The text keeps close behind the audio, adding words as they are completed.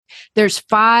There's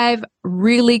 5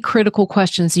 really critical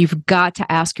questions you've got to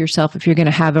ask yourself if you're going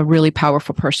to have a really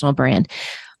powerful personal brand.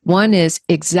 1 is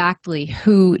exactly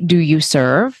who do you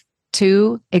serve?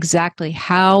 2, exactly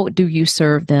how do you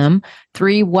serve them?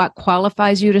 3, what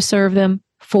qualifies you to serve them?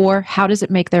 4, how does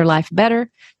it make their life better?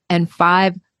 And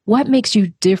 5, what makes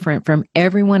you different from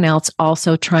everyone else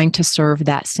also trying to serve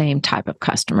that same type of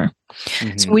customer?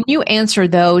 Mm-hmm. So when you answer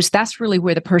those, that's really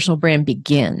where the personal brand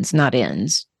begins, not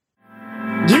ends.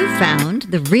 You found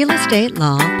the Real Estate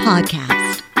Law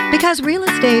Podcast, because real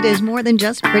estate is more than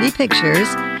just pretty pictures,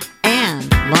 and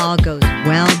law goes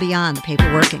well beyond the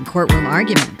paperwork and courtroom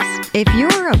arguments. If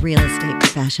you're a real estate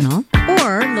professional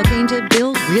or looking to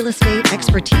build real estate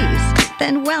expertise,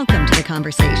 then welcome to the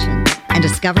conversation and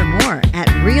discover more at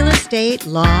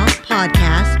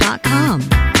realestatelawpodcast.com.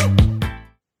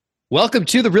 Welcome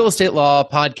to the Real Estate Law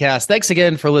Podcast. Thanks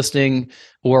again for listening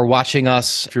or watching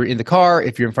us. If you're in the car,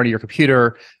 if you're in front of your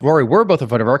computer, Rory, we're both in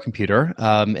front of our computer,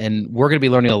 and we're going to be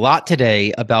learning a lot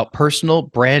today about personal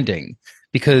branding,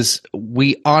 because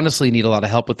we honestly need a lot of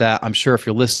help with that. I'm sure if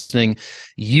you're listening,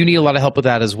 you need a lot of help with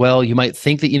that as well. You might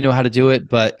think that you know how to do it,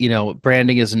 but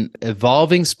branding is an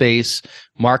evolving space.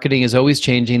 Marketing is always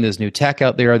changing. There's new tech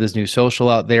out there, there's new social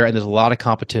out there, and there's a lot of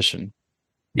competition.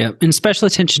 Yeah, and special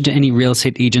attention to any real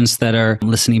estate agents that are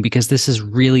listening, because this is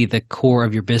really the core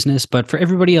of your business. But for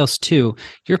everybody else too,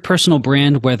 your personal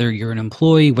brand, whether you're an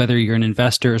employee, whether you're an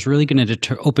investor, is really going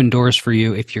to open doors for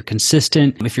you if you're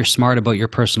consistent, if you're smart about your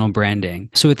personal branding.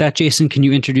 So with that, Jason, can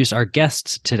you introduce our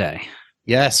guests today?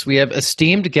 Yes, we have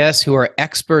esteemed guests who are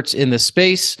experts in the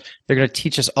space. They're going to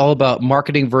teach us all about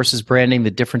marketing versus branding, the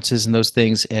differences in those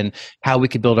things, and how we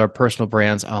can build our personal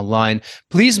brands online.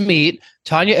 Please meet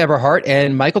Tonya Eberhart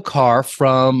and Michael Carr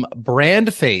from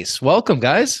Brandface. Welcome,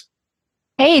 guys.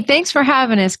 Hey, thanks for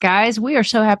having us, guys. We are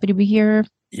so happy to be here.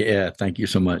 Yeah, thank you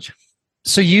so much.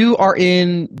 So you are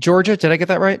in Georgia. Did I get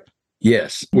that right?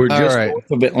 Yes. We're just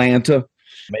north of Atlanta,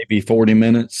 maybe 40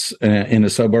 minutes in the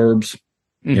suburbs.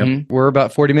 Mm-hmm. Yep. We're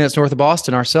about 40 minutes north of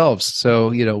Boston ourselves. So,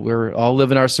 we're all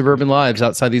living our suburban lives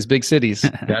outside these big cities.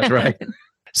 That's right.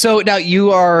 So now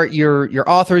you're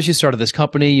authors, you started this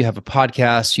company, you have a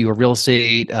podcast, you are real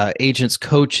estate agents,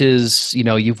 coaches,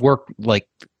 you've worked like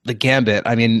the gambit.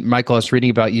 I mean, Michael, I was reading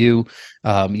about you.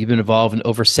 You've been involved in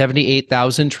over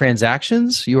 78,000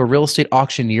 transactions. You're a real estate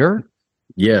auctioneer.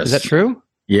 Yes. Is that true?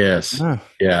 Yes.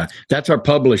 Yeah. That's our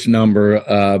published number.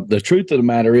 The truth of the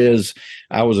matter is,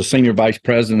 I was a senior vice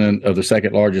president of the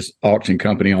second largest auction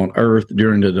company on earth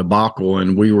during the debacle,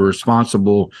 and we were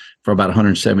responsible for about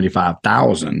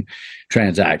 175,000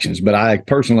 transactions. But I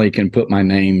personally can put my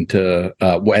name to,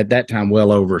 at that time,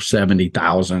 well over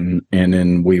 70,000. And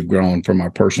then we've grown from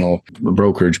our personal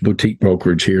brokerage, boutique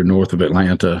brokerage here north of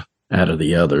Atlanta out of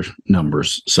the other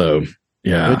numbers. So,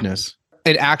 yeah. Goodness.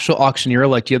 An actual auctioneer,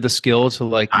 like, do you have the skill to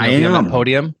be on that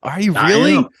podium? Are you I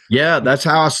really? am. Yeah, that's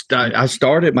how I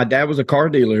started. My dad was a car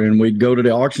dealer, and we'd go to the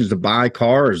auctions to buy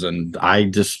cars. And I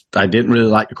didn't really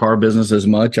like the car business as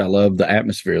much. I loved the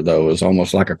atmosphere, though. It was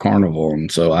almost like a carnival.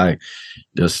 And so I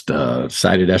just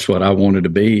decided that's what I wanted to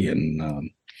be.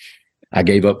 And I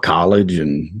gave up college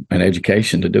and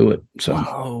education to do it. So,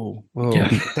 whoa.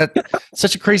 Yeah. That's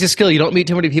such a crazy skill. You don't meet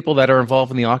too many people that are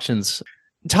involved in the auctions.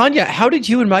 Tonya, how did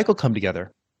you and Michael come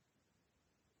together?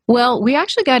 Well, we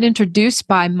actually got introduced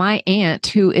by my aunt,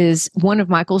 who is one of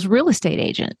Michael's real estate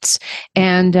agents.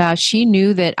 And she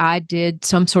knew that I did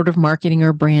some sort of marketing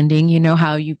or branding. You know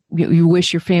how you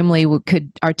wish your family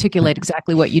could articulate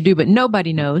exactly what you do, but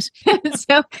nobody knows.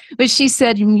 But she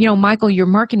said, Michael, your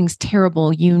marketing's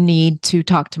terrible. You need to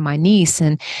talk to my niece.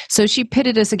 And so she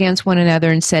pitted us against one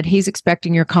another and said, he's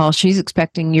expecting your call. She's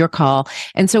expecting your call.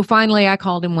 And so finally I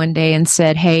called him one day and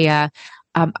said, hey,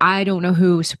 I don't know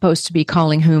who's supposed to be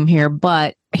calling whom here,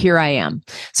 but here I am.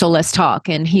 So let's talk.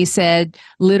 And he said,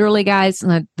 literally, guys,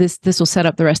 this will set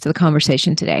up the rest of the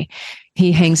conversation today.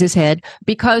 He hangs his head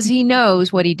because he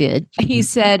knows what he did. He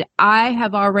said, I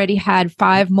have already had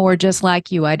 5 more just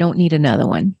like you. I don't need another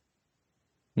one.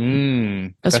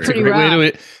 That's pretty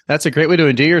rough. That's a great way to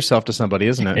endear yourself to somebody,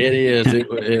 isn't it? It is.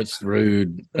 It's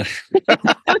rude. He said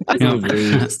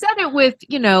it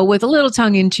with a little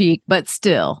tongue in cheek, but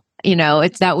still.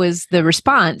 That was the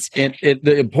response. And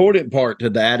the important part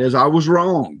to that is I was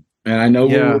wrong. And I know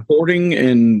we're reporting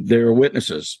and there are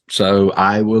witnesses. So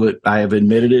I have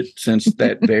admitted it since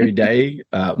that very day.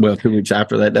 2 weeks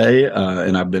after that day.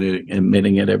 And I've been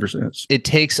admitting it ever since. It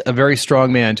takes a very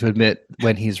strong man to admit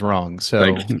when he's wrong.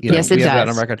 So yes, it we have does. that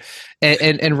on record.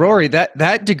 And Rory,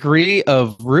 that degree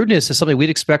of rudeness is something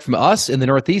we'd expect from us in the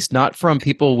Northeast, not from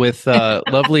people with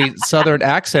lovely Southern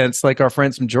accents like our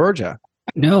friends from Georgia.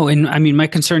 No, and I mean, my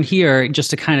concern here, just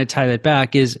to kind of tie that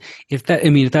back, is if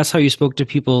that's how you spoke to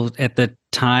people at the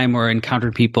time or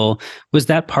encountered people, was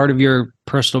that part of your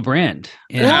personal brand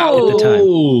at the time?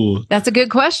 Oh, That's a good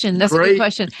question. That's a good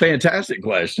question. Fantastic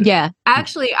question. Yeah.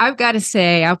 Actually, I've got to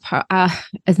say,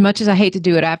 as much as I hate to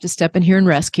do it, I have to step in here and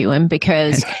rescue him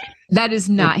because that is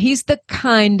not, he's the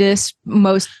kindest,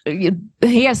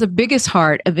 he has the biggest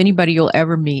heart of anybody you'll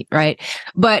ever meet. Right.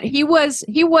 But he was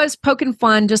poking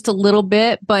fun just a little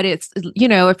bit, but it's,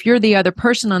 if you're the other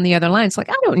person on the other line, it's like,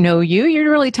 I don't know you. You're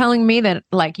really telling me that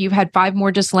like you've had 5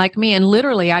 more just like me. And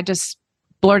literally, I just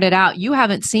blurted out, you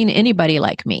haven't seen anybody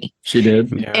like me. She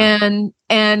did. Yeah.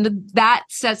 And that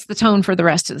sets the tone for the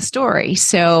rest of the story.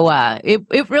 So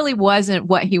it really wasn't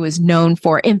what he was known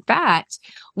for. In fact,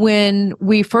 when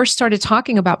we first started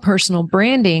talking about personal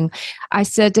branding, I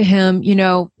said to him,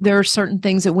 there are certain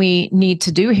things that we need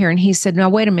to do here. And he said, now,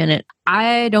 wait a minute.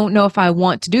 I don't know if I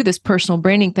want to do this personal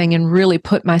branding thing and really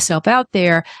put myself out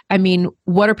there. I mean,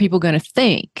 what are people going to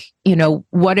think?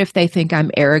 What if they think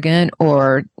I'm arrogant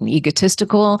or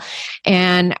egotistical?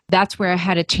 And that's where I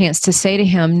had a chance to say to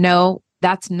him, no,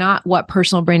 that's not what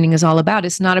personal branding is all about.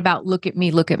 It's not about look at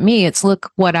me. It's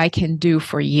look what I can do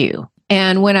for you.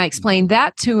 And when I explained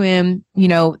that to him,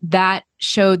 that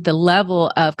showed the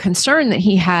level of concern that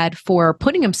he had for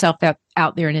putting himself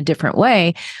out there in a different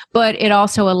way. But it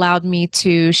also allowed me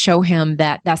to show him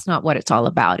that that's not what it's all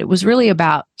about. It was really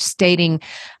about stating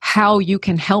how you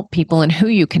can help people and who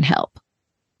you can help.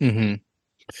 Mm-hmm.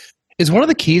 Is one of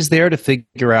the keys there to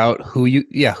figure out who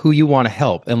you want to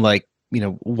help and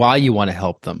why you want to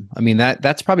help them? I mean,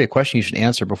 that's probably a question you should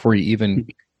answer before you even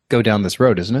go down this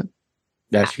road, isn't it?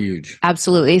 That's huge.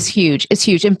 Absolutely. It's huge. It's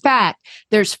huge. In fact,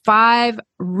 there's 5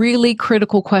 really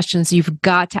critical questions you've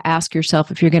got to ask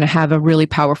yourself if you're going to have a really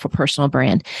powerful personal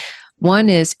brand. 1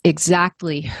 is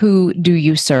exactly who do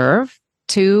you serve?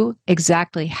 2,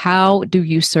 exactly how do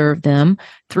you serve them?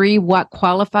 3, what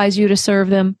qualifies you to serve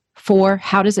them? 4,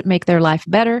 how does it make their life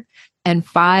better? And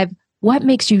 5, what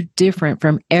makes you different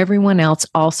from everyone else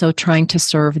also trying to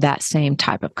serve that same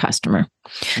type of customer?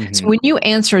 Mm-hmm. So when you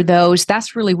answer those,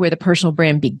 that's really where the personal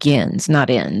brand begins, not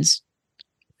ends.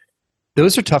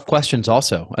 Those are tough questions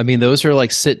also. I mean, those are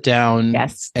like sit down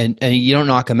and you don't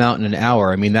knock them out in an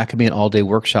hour. I mean, that could be an all-day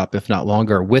workshop, if not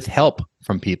longer, with help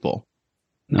from people.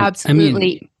 No,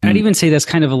 absolutely. I'd even say that's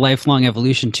kind of a lifelong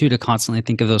evolution too, to constantly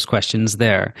think of those questions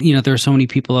there. There are so many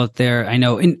people out there. I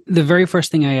know, and the very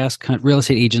first thing I ask real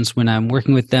estate agents when I'm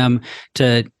working with them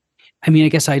I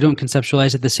guess I don't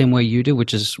conceptualize it the same way you do,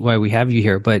 which is why we have you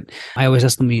here. But I always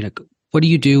ask them, what do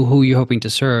you do? Who are you hoping to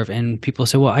serve? And people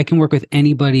say, well, I can work with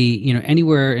anybody,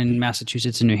 anywhere in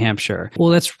Massachusetts and New Hampshire. Well,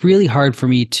 that's really hard for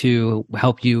me to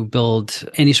help you build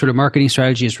any sort of marketing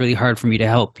strategy. It's really hard for me to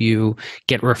help you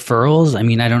get referrals. I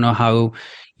mean, I don't know how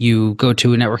you go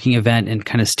to a networking event and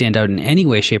kind of stand out in any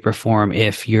way, shape, or form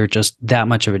if you're just that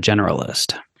much of a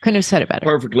generalist. Couldn't have said it better.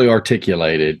 Perfectly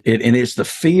articulated. And it's the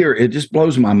fear. It just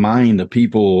blows my mind, the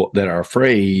people that are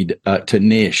afraid to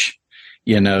niche,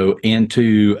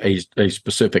 into a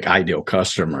specific ideal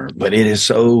customer. But it is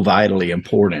so vitally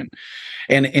important.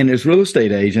 And as real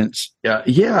estate agents,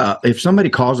 if somebody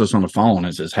calls us on the phone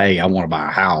and says, hey, I want to buy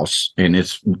a house, and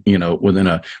it's, within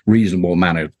a reasonable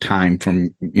amount of time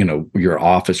from, your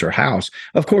office or house,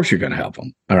 of course you're going to help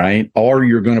them. All right. Or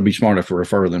you're going to be smart enough to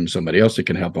refer them to somebody else that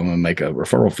can help them and make a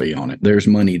referral fee on it. There's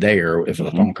money there if a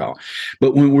phone call.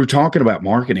 But when we're talking about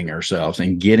marketing ourselves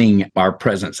and getting our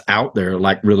presence out there,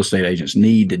 like real estate agents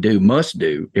must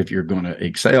do if you're going to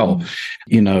excel,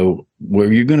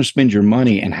 where you're going to spend your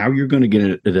money and how you're going to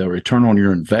get the return on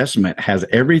your investment has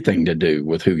everything to do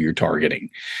with who you're targeting.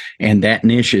 And that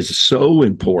niche is so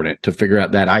important to figure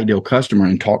out that ideal customer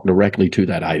and talk directly to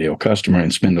that ideal customer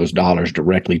and spend those dollars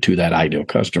directly to that ideal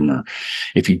customer.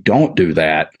 If you don't do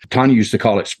that, Tonya used to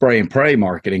call it spray and pray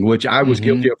marketing, which I was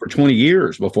guilty of for 20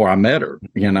 years before I met her.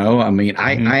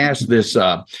 I asked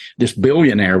this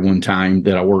billionaire one time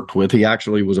that I worked with. He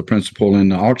actually was a principal in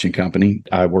the auction company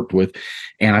I worked with.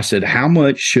 And I said, how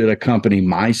much should a company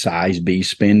my size be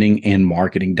spending in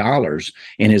marketing dollars?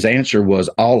 And his answer was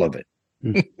all of it.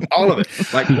 All of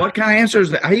it. Like, what kind of answer is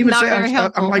that? I even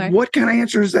said, I'm like, what kind of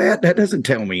answer is that? That doesn't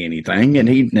tell me anything. And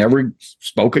he never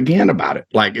spoke again about it.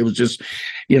 Like, it was just,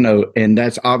 and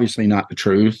that's obviously not the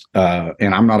truth.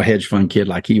 And I'm not a hedge fund kid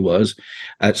like he was.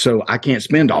 So I can't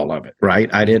spend all of it,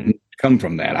 right? I didn't come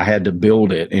from that. I had to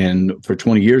build it. And for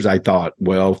 20 years, I thought,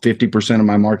 well, 50% of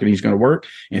my marketing is going to work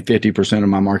and 50% of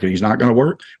my marketing is not going to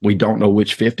work. We don't know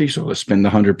which 50. So let's spend the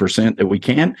 100% that we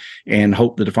can and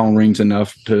hope that the phone rings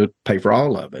enough to pay for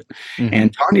all of it. Mm-hmm.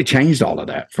 And Tonya changed all of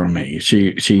that for me.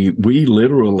 We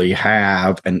literally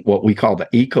have what we call the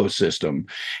ecosystem.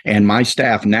 And my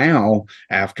staff now,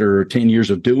 after 10 years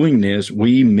of doing this,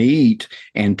 we meet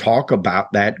and talk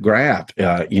about that graph.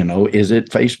 Is it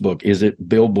Facebook? Is it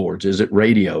billboards? Is it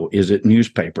radio? Is it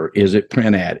newspaper? Is it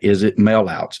print ad? Is it mail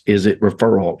outs? Is it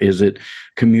referral? Is it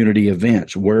community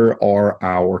events? Where are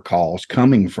our calls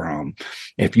coming from?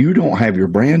 If you don't have your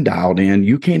brand dialed in,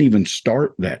 you can't even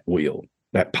start that wheel,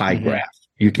 that pie graph.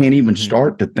 You can't even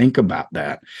start to think about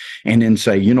that. And then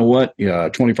say, you know what,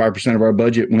 25% of our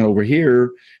budget went over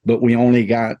here, but we only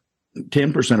got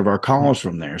 10% of our calls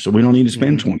from there. So we don't need to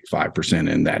spend 25%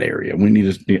 in that area. We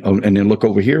need to, and then look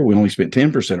over here, we only spent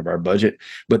 10% of our budget,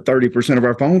 but 30% of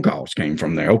our phone calls came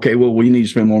from there. Okay, well, we need to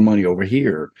spend more money over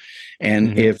here.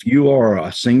 And if you are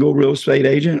a single real estate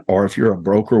agent, or if you're a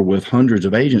broker with hundreds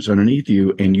of agents underneath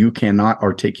you and you cannot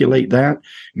articulate that,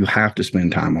 you have to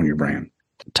spend time on your brand.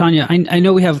 Tonya, I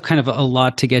know we have kind of a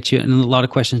lot to get you and a lot of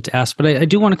questions to ask, but I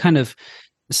do want to kind of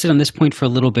sit on this point for a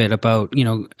little bit about,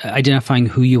 identifying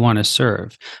who you want to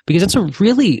serve, because that's a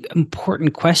really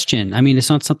important question. I mean, it's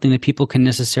not something that people can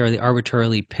necessarily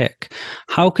arbitrarily pick.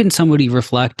 How can somebody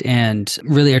reflect and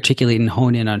really articulate and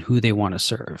hone in on who they want to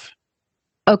serve?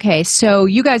 Okay, so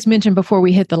you guys mentioned before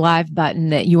we hit the live button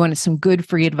that you wanted some good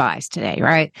free advice today,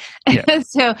 right?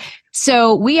 Yeah.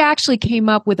 So we actually came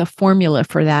up with a formula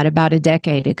for that about a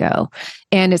decade ago,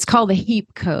 and it's called the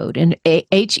HEAP code, and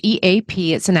HEAP.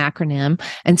 It's an acronym,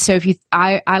 and so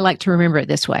I like to remember it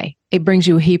this way: it brings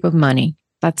you a heap of money.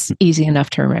 That's easy enough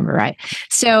to remember, right?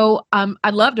 So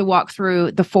I'd love to walk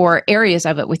through the 4 areas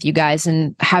of it with you guys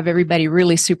and have everybody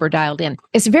really super dialed in.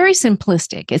 It's very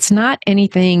simplistic. It's not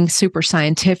anything super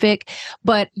scientific,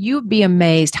 but you'd be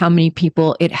amazed how many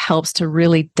people it helps to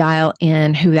really dial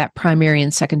in who that primary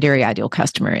and secondary ideal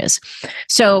customer is.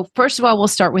 So first of all, we'll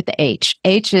start with the H.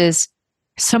 H is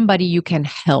somebody you can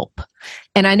help.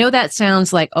 And I know that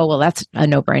sounds like, oh, well, that's a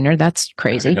no-brainer. That's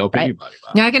crazy. I can help anybody.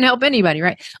 Now, I can help anybody,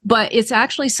 right? But it's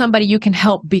actually somebody you can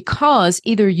help because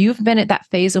either you've been at that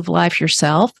phase of life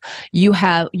yourself, you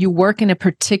work in a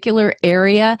particular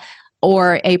area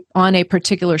or on a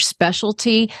particular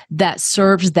specialty that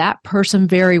serves that person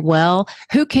very well.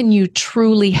 Who can you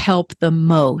truly help the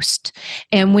most?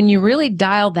 And when you really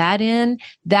dial that in,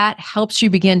 that helps you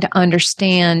begin to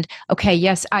understand, okay,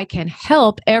 yes, I can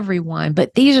help everyone,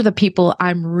 but these are the people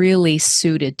I'm really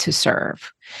suited to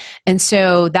serve. And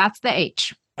so that's the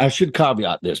H. I should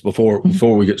caveat this before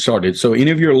we get started. So any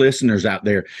of your listeners out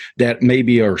there that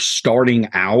maybe are starting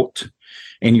out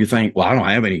and you think, well, I don't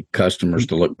have any customers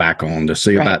to look back on to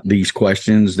see about these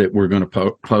questions that we're going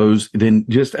to pose, then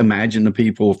just imagine the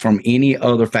people from any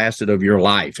other facet of your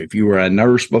life. If you were a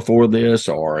nurse before this,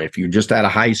 or if you just out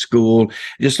of high school,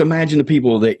 just imagine the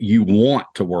people that you want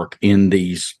to work in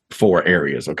these 4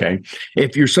 areas, okay?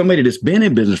 If you're somebody that's been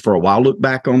in business for a while, look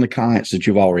back on the clients that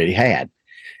you've already had.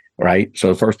 Right. So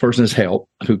the first person is help.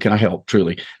 Who can I help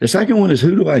truly? The second one is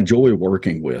who do I enjoy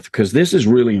working with? Because this is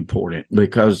really important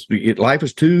because life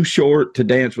is too short to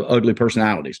dance with ugly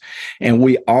personalities. And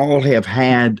we all have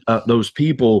had those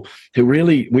people who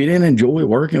really we didn't enjoy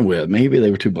working with. Maybe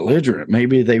they were too belligerent.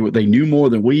 Maybe they knew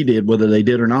more than we did, whether they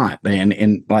did or not.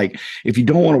 And like, if you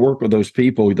don't want to work with those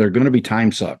people, they're going to be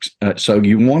time sucks. So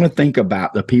you want to think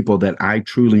about the people that I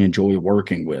truly enjoy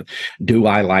working with. Do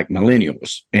I like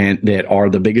millennials and that are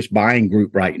the biggest buying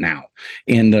group right now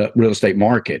in the real estate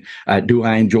market? Do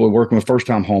I enjoy working with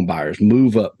first-time home buyers,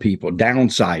 move up people,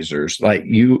 downsizers? Like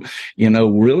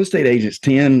real estate agents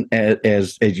tend,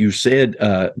 as you said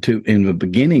to in the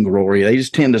beginning, Rory, they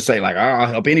just tend to say like, oh, I'll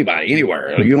help anybody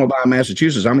anywhere. You want to buy in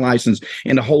Massachusetts? I'm licensed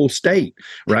in the whole state,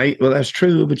 right? Well, that's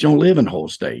true, but you don't live in the whole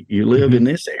state. You live in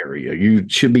this area. You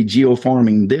should be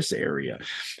geofarming this area.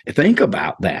 Think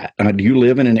about that. Do you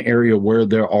live in an area where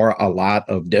there are a lot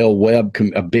of Del Webb,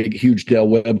 huge Del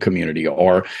Webb community,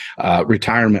 or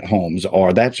retirement homes,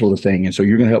 or that sort of thing? And so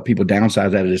you're going to help people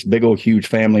downsize out of this big old huge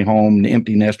family home,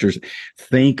 empty nesters.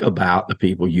 Think about the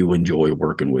people you enjoy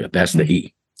working with. That's the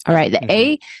E. All right. The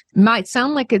A might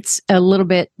sound like it's a little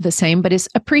bit the same, but it's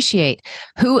appreciate.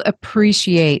 Who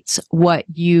appreciates what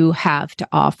you have to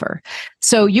offer?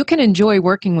 So you can enjoy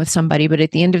working with somebody, but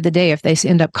at the end of the day, if they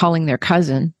end up calling their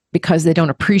cousin, because they don't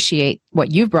appreciate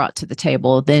what you've brought to the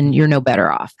table, then you're no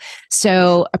better off.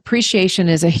 So appreciation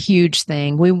is a huge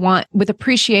thing. With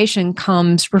appreciation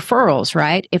comes referrals,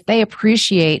 right? If they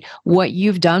appreciate what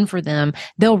you've done for them,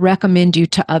 they'll recommend you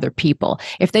to other people.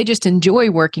 If they just enjoy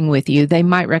working with you, they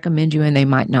might recommend you and they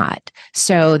might not.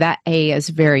 So that A is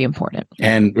very important.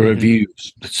 And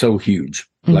reviews, so huge.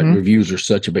 Like reviews are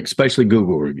such a big, especially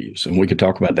Google reviews. And we could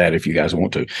talk about that if you guys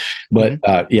want to. But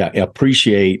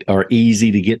appreciate are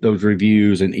easy to get those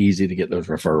reviews and easy to get those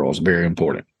referrals. Very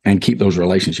important. And keep those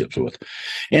relationships with.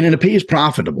 And then the P is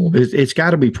profitable. It's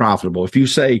got to be profitable. If you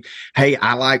say, hey,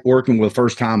 I like working with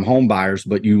first-time home buyers,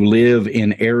 but you live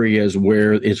in areas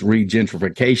where it's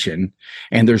regentrification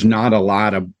and there's not a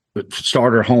lot of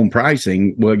starter home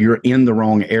pricing, well, you're in the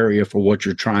wrong area for what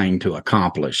you're trying to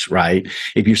accomplish, right?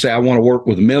 If you say, I want to work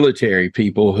with military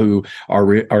people who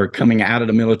are coming out of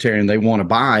the military and they want to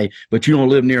buy, but you don't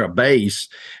live near a base,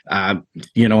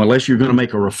 unless you're going to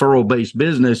make a referral-based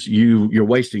business, you're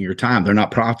wasting your time. They're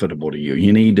not profitable to you.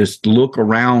 You need to look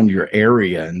around your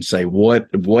area and say, what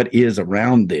is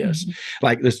around this?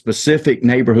 Like the specific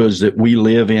neighborhoods that we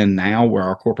live in now where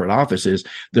our corporate office is,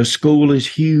 the school is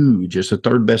huge. It's the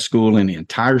third best school in the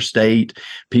entire state.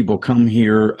 People come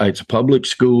here. It's a public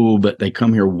school, but they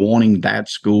come here wanting that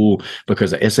school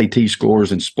because of SAT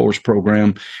scores and sports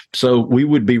program. So we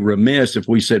would be remiss if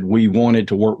we said we wanted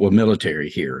to work with military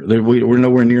here. We're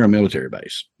nowhere near a military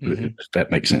base. If that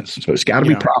makes sense. So it's got to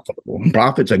be profitable. And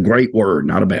profit's a great word,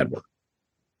 not a bad word.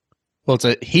 Well, it's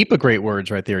a heap of great words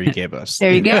right there you gave us.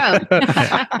 There you go.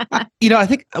 I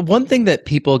think one thing that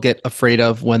people get afraid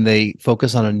of when they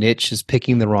focus on a niche is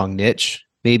picking the wrong niche.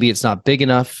 Maybe it's not big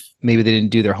enough. Maybe they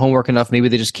didn't do their homework enough. Maybe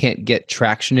they just can't get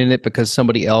traction in it because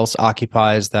somebody else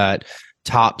occupies that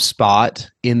top spot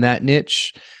in that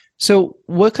niche. So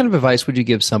what kind of advice would you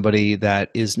give somebody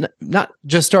that is not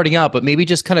just starting out, but maybe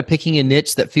just kind of picking a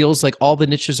niche that feels like all the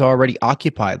niches are already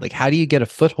occupied? Like, how do you get a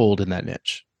foothold in that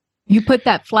niche? You put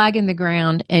that flag in the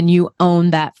ground and you own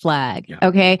that flag. Yeah.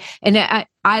 Okay. And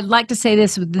I'd like to say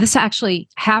this actually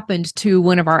happened to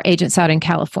one of our agents out in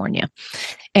California.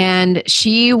 And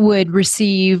she would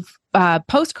receive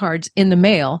postcards in the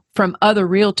mail from other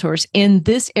realtors in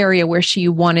this area where she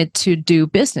wanted to do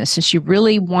business. And she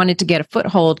really wanted to get a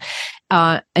foothold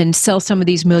and sell some of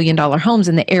these $1 million homes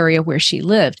in the area where she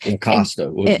lived. And Costa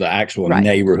was the actual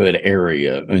neighborhood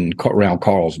area around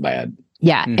Carlsbad.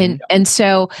 Yeah. And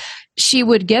so she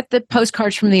would get the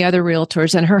postcards from the other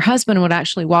realtors, and her husband would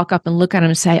actually walk up and look at him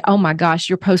and say, oh my gosh,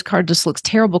 your postcard just looks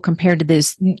terrible compared to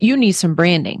this. You need some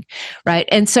branding. Right.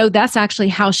 And so that's actually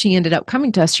how she ended up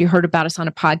coming to us. She heard about us on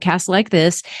a podcast like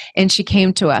this, and she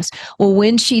came to us. Well,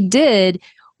 when she did,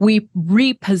 we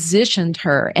repositioned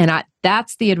her. And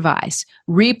that's the advice.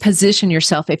 Reposition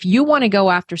yourself. If you want to go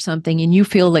after something and you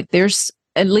feel like there's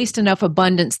at least enough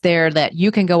abundance there that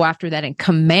you can go after that and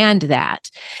command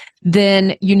that,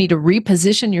 then you need to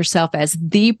reposition yourself as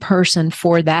the person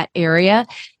for that area.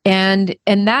 And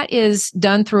that is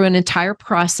done through an entire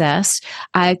process.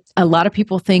 A lot of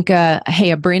people think, hey,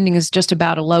 a branding is just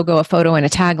about a logo, a photo, and a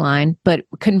tagline, but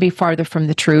couldn't be farther from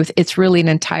the truth. It's really an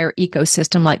entire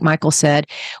ecosystem, like Michael said.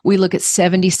 We look at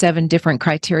 77 different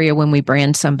criteria when we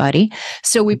brand somebody.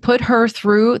 So we put her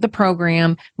through the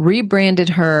program, rebranded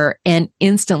her, and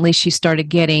instantly she started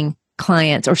getting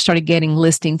clients or started getting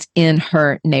listings in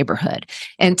her neighborhood.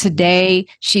 And today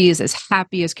she is as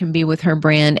happy as can be with her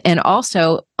brand, and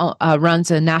also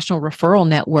runs a national referral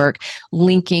network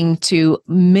linking to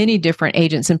many different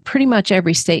agents in pretty much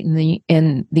every state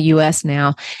in the US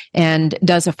now, and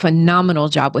does a phenomenal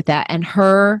job with that. And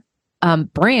her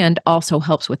brand also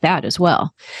helps with that as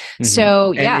well.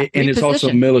 So and it's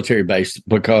also military based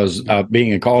because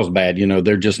being in Carlsbad,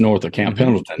 they're just north of Camp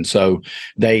Pendleton, so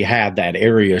they have that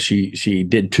area. She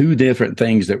did two different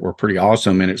things that were pretty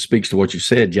awesome, and it speaks to what you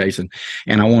said, Jason.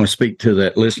 And I want to speak to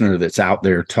that listener that's out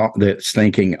there that's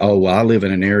thinking, oh, well, I live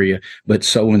in an area, but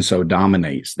so and so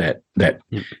dominates that.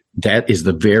 That is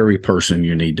the very person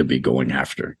you need to be going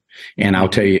after. And I'll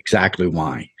tell you exactly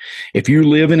why. If you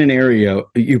live in an area,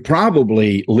 you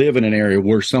probably live in an area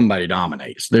where somebody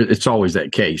dominates. It's always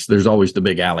that case. There's always the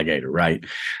big alligator, right?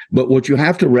 But what you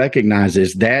have to recognize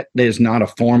is that is not a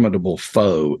formidable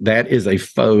foe. That is a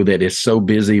foe that is so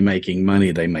busy making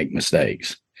money, they make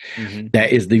mistakes.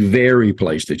 That is the very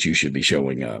place that you should be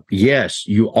showing up. Yes,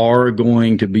 you are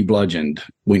going to be bludgeoned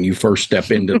when you first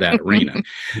step into that arena.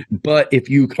 But if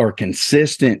you are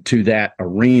consistent to that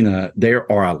arena,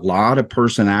 there are a lot of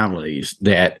personalities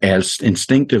that as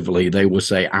instinctively they will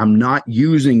say, I'm not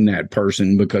using that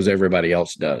person because everybody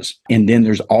else does. And then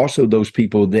there's also those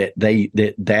people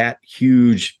that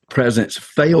huge presence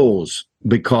fails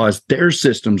because their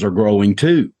systems are growing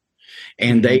too.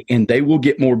 And they will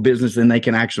get more business than they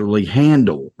can actually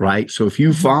handle, right? So if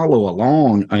you follow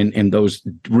along in those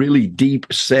really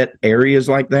deep set areas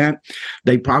like that,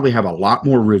 they probably have a lot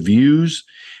more reviews.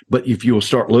 But if you'll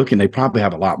start looking, they probably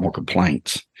have a lot more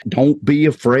complaints. Don't be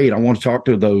afraid. I want to talk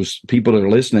to those people that are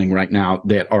listening right now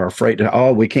that are afraid to,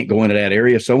 oh, we can't go into that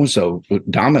area. So-and-so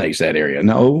dominates that area.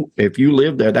 No, if you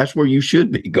live there, that's where you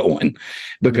should be going,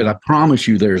 because I promise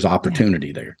you there's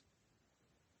opportunity there.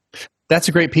 That's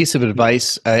a great piece of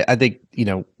advice. I think,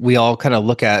 we all kind of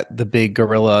look at the big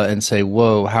gorilla and say,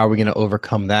 whoa, how are we going to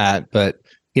overcome that? But,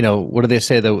 what do they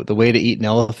say? The way to eat an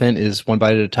elephant is one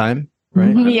bite at a time,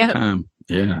 right? Yeah.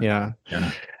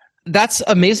 Yeah. That's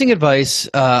amazing advice.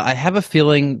 I have a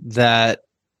feeling that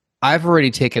I've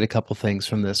already taken a couple things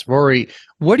from this. Rory,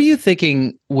 what are you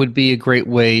thinking would be a great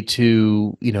way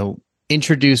to,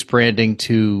 introduce branding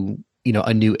to,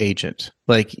 a new agent?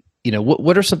 Like,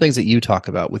 what are some things that you talk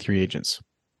about with your agents?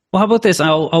 Well, how about this?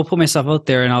 I'll put myself out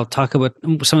there and I'll talk about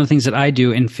some of the things that I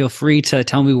do, and feel free to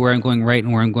tell me where I'm going right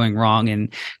and where I'm going wrong in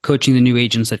coaching the new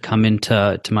agents that come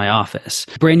into my office.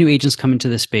 Brand new agents come into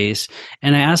the space,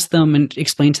 and I ask them and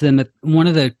explain to them that one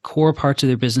of the core parts of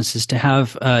their business is to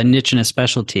have a niche and a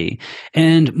specialty.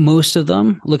 And most of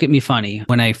them look at me funny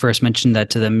when I first mentioned that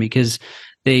to them, because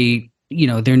they're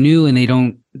new and they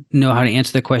don't know how to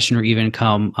answer the question or even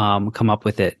come up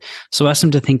with it. So I ask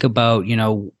them to think about,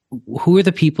 who are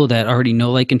the people that already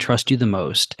know, like, and trust you the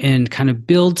most, and kind of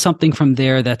build something from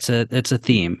there. That's a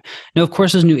theme. Now, of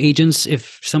course, as new agents,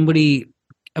 if somebody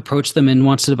approach them and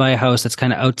wants to buy a house that's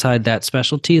kind of outside that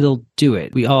specialty, they'll do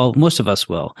it. Most of us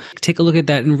will take a look at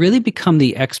that and really become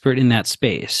the expert in that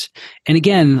space. And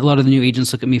again, a lot of the new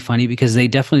agents look at me funny because they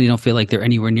definitely don't feel like they're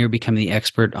anywhere near becoming the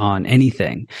expert on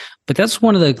anything. But that's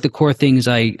one of the core things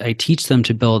I teach them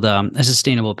to build a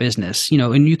sustainable business,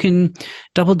 and you can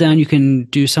double down, you can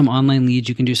do some online leads,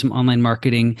 you can do some online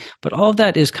marketing, but all of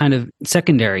that is kind of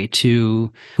secondary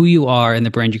to who you are and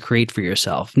the brand you create for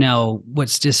yourself. Now,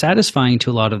 what's dissatisfying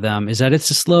to a lot of them is that it's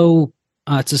a slow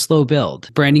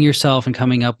build. Branding yourself and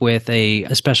coming up with a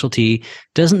specialty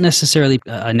doesn't necessarily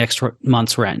next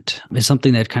month's rent. It's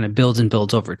something that kind of builds and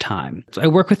builds over time. So I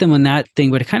work with them on that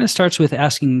thing, but it kind of starts with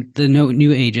asking the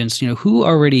new agents, who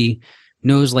already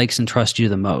knows, likes, and trusts you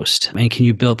the most, and can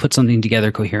you put something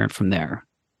together coherent from there?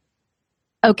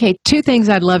 Okay, two things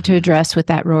I'd love to address with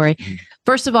that, Rory.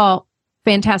 First of all,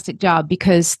 fantastic job,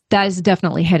 because that is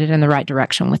definitely headed in the right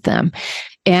direction with them.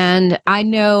 And I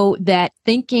know that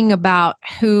thinking about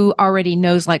who already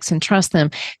knows, likes, and trusts them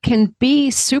can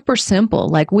be super simple.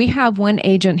 Like, we have one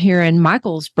agent here in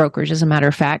Michael's brokerage, as a matter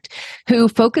of fact, who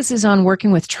focuses on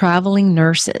working with traveling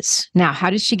nurses. Now,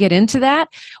 how did she get into that?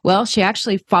 Well, she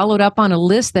actually followed up on a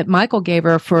list that Michael gave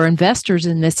her for investors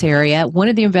in this area. One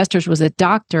of the investors was a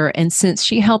doctor, and since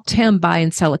she helped him buy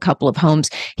and sell a couple of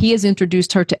homes, he has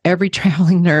introduced her to every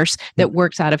traveling nurse that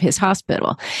works out of his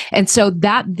hospital. And so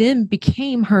that then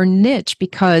became her niche,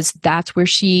 because that's where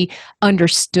she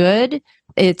understood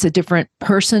it's a different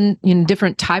person,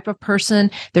 different type of person.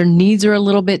 Their needs are a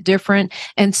little bit different.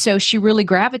 And so she really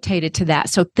gravitated to that.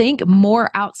 So think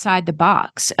more outside the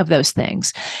box of those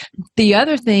things. The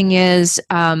other thing is,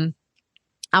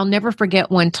 I'll never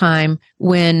forget one time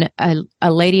when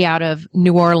a lady out of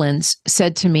New Orleans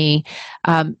said to me,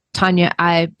 Tonya,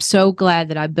 I'm so glad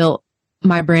that I built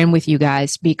my brand with you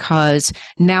guys, because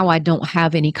now I don't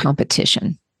have any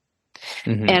competition.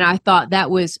 Mm-hmm. And I thought that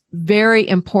was very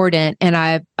important. And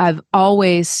I've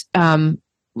always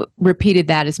repeated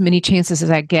that as many chances as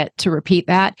I get to repeat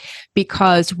that,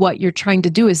 because what you're trying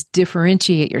to do is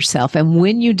differentiate yourself. And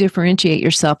when you differentiate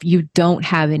yourself, you don't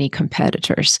have any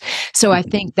competitors. So I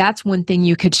think that's one thing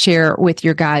you could share with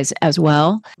your guys as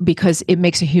well, because it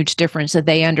makes a huge difference that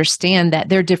they understand that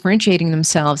they're differentiating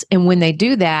themselves. And when they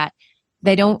do that,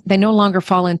 they no longer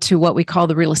fall into what we call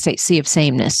the real estate sea of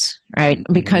sameness, right?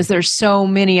 Because there's so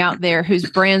many out there whose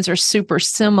brands are super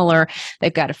similar.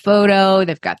 They've got a photo,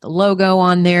 they've got the logo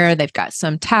on there, they've got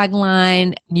some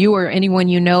tagline, you or anyone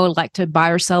you know like to buy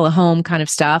or sell a home kind of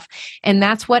stuff. And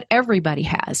that's what everybody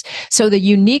has. So the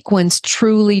unique ones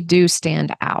truly do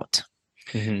stand out.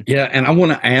 Mm-hmm. Yeah, and I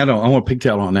want to add on, I want to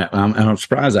pigtail on that. And I'm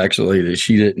surprised actually that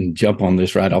she didn't jump on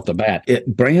this right off the bat.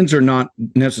 Brands are not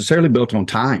necessarily built on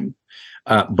time.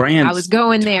 Brands. I was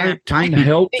going there. Time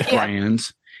helps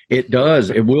brands It does.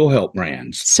 It will help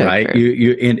brands, So right?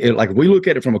 true. Like we look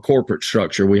at it from a corporate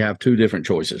structure, we have two different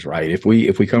choices, right? If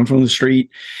we come from the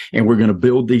street and we're going to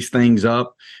build these things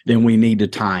up, then we need the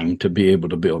time to be able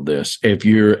to build this. If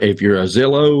you're a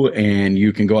Zillow and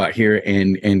you can go out here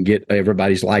and get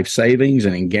everybody's life savings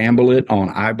and then gamble it on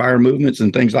iBuyer movements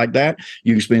and things like that,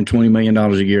 you can spend $20 million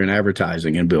a year in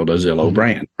advertising and build a Zillow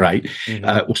brand, right?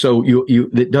 So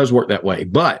it does work that way,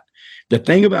 but the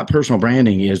thing about personal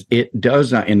branding is it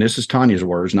does not, and this is Tonya's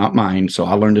words, not mine, so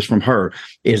I learned this from her,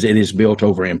 is it is built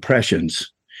over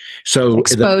impressions. So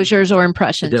exposures or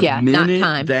impressions, the not minute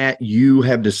time. that you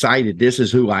have decided this is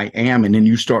who I am, and then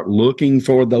you start looking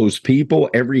for those people,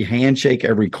 every handshake,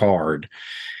 every card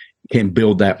can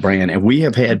build that brand. And we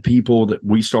have had people that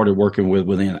we started working with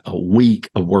within a week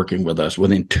of working with us,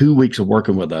 within 2 weeks of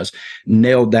working with us,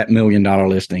 nailed that $1 million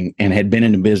listing and had been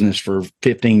in the business for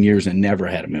 15 years and never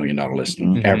had a $1 million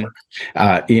listing ever.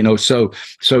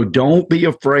 So don't be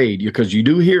afraid, because you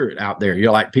do hear it out there.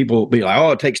 You're like, people be like,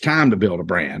 oh, it takes time to build a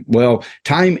brand. Well,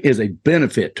 time is a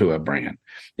benefit to a brand.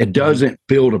 It doesn't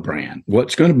build a brand.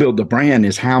 What's going to build the brand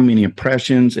is how many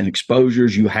impressions and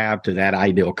exposures you have to that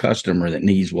ideal customer that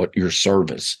needs your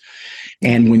service.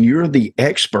 And when you're the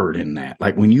expert in that,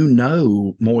 like when you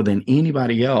know more than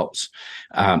anybody else,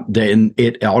 then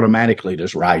it automatically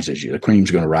just rises you. The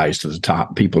cream's going to rise to the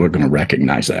top. People are going to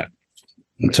recognize that.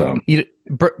 And so,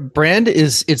 brand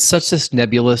it's such this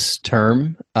nebulous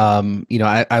term.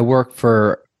 I work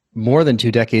for more than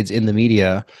 2 decades in the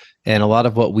media. And a lot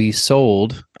of what we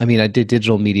sold, I did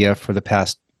digital media for the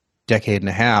past decade and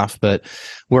a half, but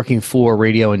working for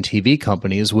radio and TV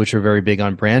companies, which are very big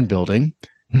on brand building.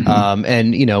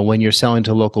 And, when you're selling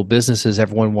to local businesses,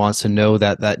 everyone wants to know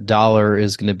that that dollar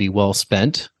is going to be well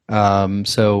spent.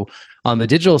 So on the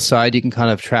digital side, you can kind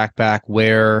of track back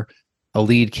where a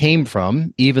lead came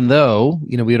from, even though,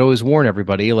 we'd always warn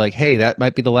everybody like, hey, that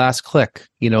might be the last click,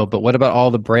 but what about all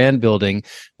the brand building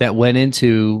that went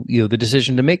into, the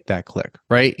decision to make that click,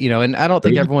 right? And I don't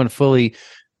think everyone fully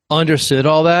understood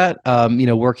all that,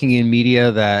 working in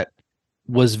media that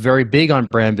was very big on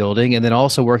brand building and then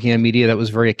also working on media that was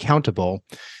very accountable.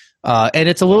 And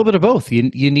it's a little bit of both.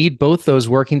 You need both those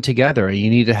working together.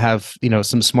 You need to have,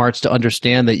 some smarts to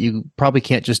understand that you probably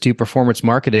can't just do performance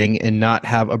marketing and not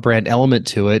have a brand element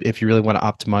to it if you really want to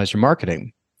optimize your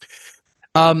marketing.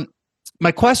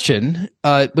 My question,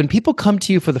 when people come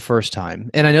to you for the first time,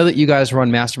 and I know that you guys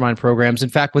run mastermind programs. In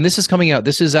fact, when this is coming out,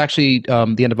 this is actually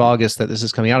the end of August that this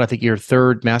is coming out. I think your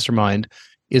third mastermind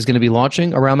is going to be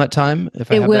launching around that time.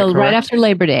 If I have that correct. Right after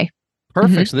Labor Day.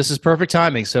 Perfect. So this is perfect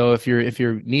timing. So if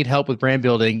you need help with brand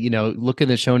building, look in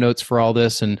the show notes for all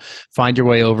this and find your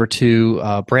way over to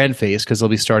Brandface, because they'll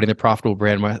be starting the Profitable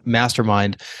Brand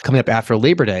Mastermind coming up after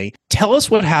Labor Day. Tell us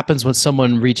what happens when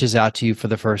someone reaches out to you for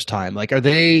the first time. Like, do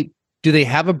they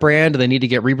have a brand? Do they need to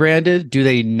get rebranded? Do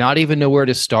they not even know where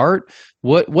to start?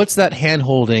 What's that hand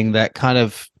holding that kind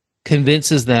of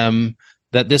convinces them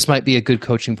that this might be a good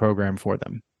coaching program for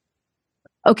them?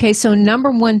 Okay, so number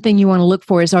one thing you want to look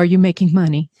for is, are you making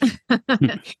money?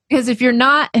 Because if you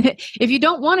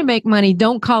don't want to make money,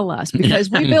 don't call us,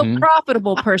 because we build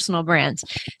profitable personal brands.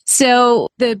 So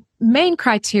the main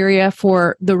criteria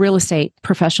for the real estate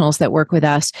professionals that work with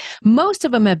us, most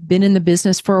of them have been in the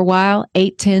business for a while,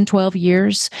 8, 10, 12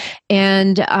 years.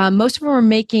 And most of them are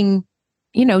making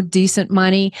decent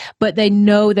money, but they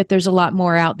know that there's a lot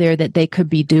more out there that they could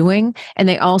be doing. And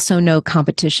they also know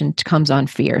competition comes on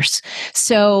fierce.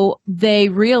 So they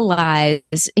realize,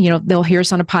 they'll hear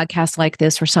us on a podcast like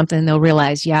this or something, and they'll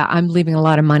realize, yeah, I'm leaving a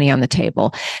lot of money on the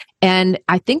table. And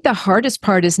I think the hardest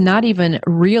part is not even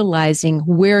realizing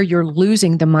where you're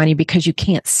losing the money, because you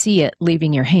can't see it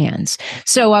leaving your hands.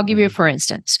 So I'll give you, for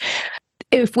instance,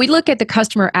 if we look at the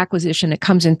customer acquisition, it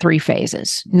comes in 3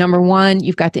 phases. Number 1,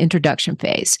 you've got the introduction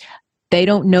phase. They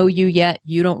don't know you yet.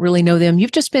 You don't really know them.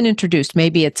 You've just been introduced.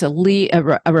 Maybe it's a lead, a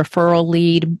referral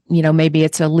lead. Maybe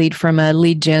it's a lead from a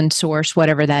lead gen source,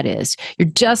 whatever that is. You're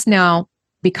just now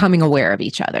becoming aware of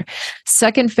each other.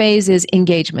 Second phase is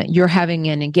engagement. You're having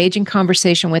an engaging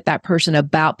conversation with that person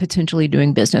about potentially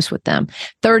doing business with them.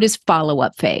 Third is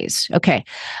follow-up phase. Okay.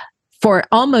 For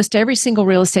almost every single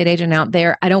real estate agent out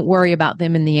there, I don't worry about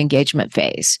them in the engagement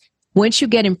phase. Once you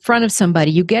get in front of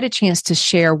somebody, you get a chance to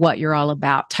share what you're all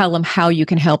about. Tell them how you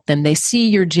can help them. They see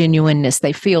your genuineness.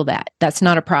 They feel that. That's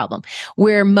not a problem.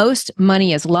 Where most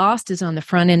money is lost is on the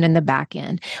front end and the back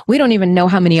end. We don't even know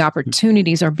how many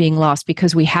opportunities are being lost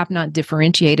because we have not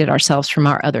differentiated ourselves from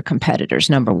our other competitors,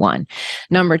 number 1.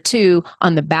 Number 2,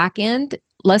 on the back end,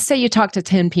 let's say you talk to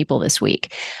 10 people this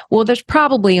week. Well, there's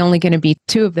probably only going to be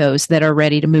 2 of those that are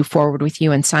ready to move forward with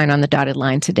you and sign on the dotted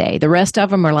line today. The rest of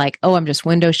them are like, oh, I'm just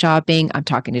window shopping. I'm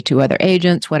talking to 2 other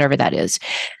agents, whatever that is.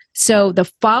 So the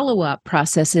follow-up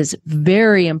process is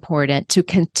very important to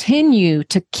continue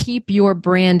to keep your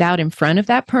brand out in front of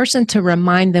that person to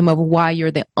remind them of why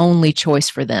you're the only choice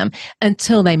for them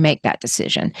until they make that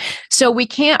decision. So we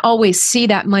can't always see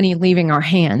that money leaving our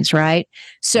hands, right?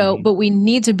 So, but we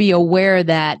need to be aware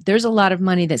that there's a lot of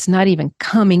money that's not even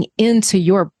coming into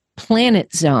your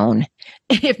planet zone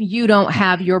if you don't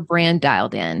have your brand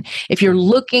dialed in. If you're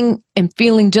looking and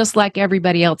feeling just like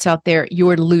everybody else out there,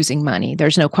 you're losing money.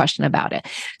 There's no question about it.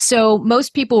 So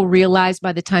most people realize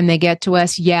by the time they get to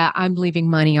us, yeah, I'm leaving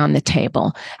money on the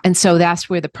table. And so that's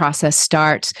where the process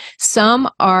starts. Some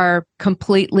are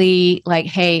completely like,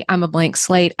 hey, I'm a blank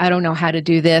slate. I don't know how to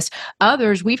do this.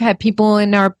 Others, we've had people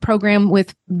in our program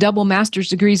with double master's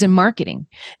degrees in marketing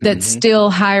that still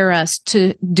hire us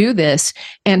to do this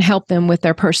and help them with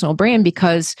their personal brand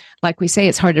because, like we say,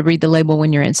 it's hard to read the label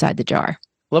when you're inside the jar.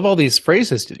 Love all these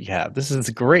phrases that you have. This is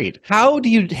great. How do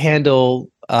you handle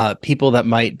people that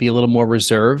might be a little more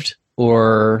reserved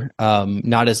or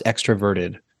not as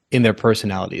extroverted in their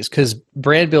personalities? Because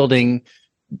brand building,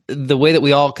 the way that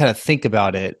we all kind of think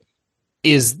about it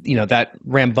is, that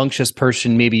rambunctious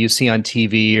person maybe you see on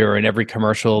TV or in every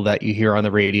commercial that you hear on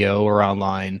the radio or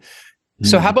online.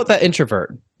 So how about that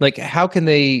introvert? Like, how can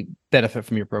they benefit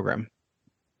from your program?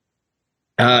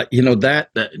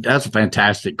 That's a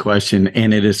fantastic question,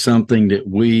 and it is something that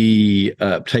we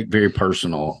take very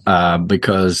personal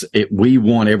because we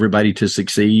want everybody to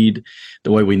succeed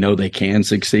the way we know they can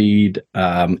succeed,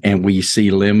 and we see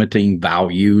limiting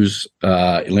values,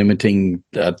 limiting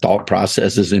thought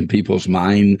processes in people's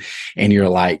mind, and you're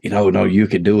like, no, you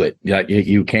could do it.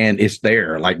 You can. It's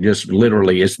there. Like, just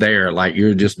literally, it's there. Like,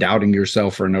 you're just doubting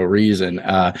yourself for no reason.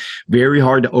 Very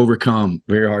hard to overcome.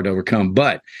 Very hard to overcome,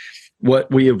 but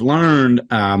what we have learned,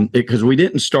 because we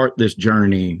didn't start this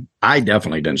journey, I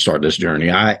definitely didn't start this journey.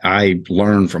 I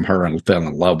learned from her and fell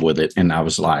in love with it. And I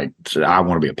was like, I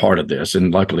want to be a part of this.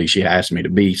 And luckily she asked me to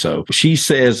be. So she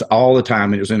says all the time,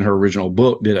 and it was in her original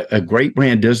book, that a great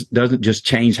brand doesn't just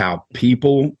change how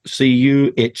people see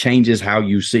you, it changes how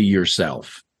you see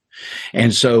yourself.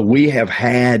 And so we have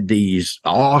had these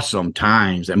awesome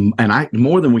times, and I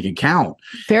more than we can count.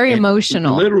 Very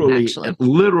emotional.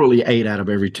 Literally 8 out of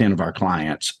every 10 of our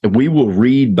clients, we will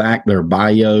read back their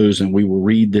bios, and we will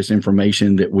read this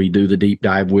information that we do the deep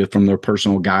dive with from their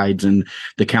personal guides and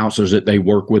the counselors that they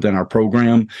work with in our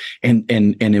program. And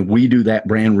then we do that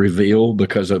brand reveal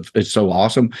because of it's so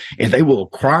awesome. And they will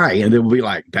cry, and they'll be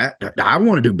like, "That I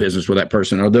want to do business with that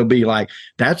person," or they'll be like,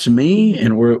 "That's me."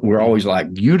 And we're always like,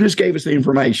 "You just gave us the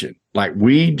information." Like,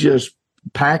 we just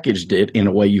packaged it in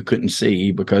a way you couldn't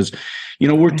see because,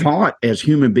 we're taught as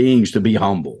human beings to be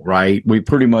humble, right? We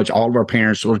pretty much, all of our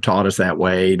parents sort of taught us that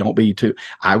way. Don't be too,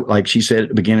 like she said at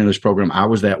the beginning of this program, I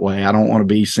was that way. I don't want to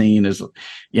be seen as,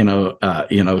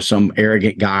 some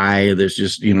arrogant guy that's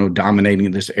just, dominating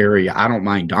this area. I don't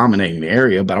mind dominating the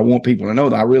area, but I want people to know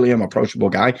that I really am an approachable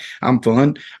guy. I'm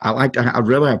fun. I'd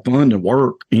rather have fun than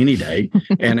work any day.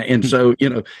 and so,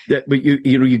 but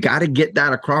you got to get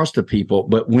that across to people.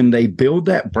 But when they build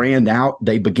that brand out,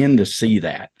 they begin to see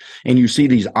that. And you see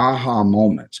these aha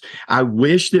moments. I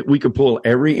wish that we could pull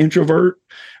every introvert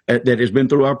that has been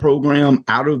through our program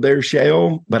out of their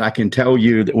shell, but I can tell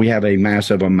you that we have a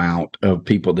massive amount of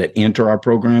people that enter our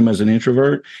program as an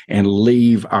introvert and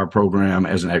leave our program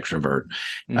as an extrovert.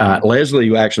 Leslie,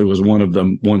 who actually was one of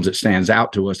the ones that stands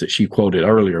out to us that she quoted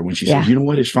earlier when she says, "You know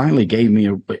what? It finally gave me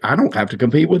I don't have to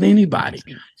compete with anybody."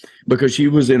 Because she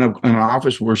was in an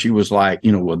office where she was like,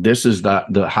 well, this is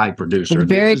the high producer.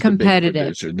 Very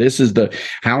competitive. This is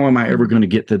how am I ever going to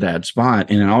get to that spot?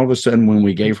 And then all of a sudden, when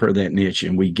we gave her that niche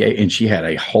and she had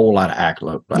a whole lot of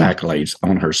accolades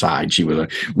on her side. She was a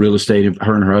real estate,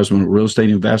 her and her husband were real estate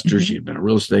investors. She'd been a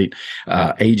real estate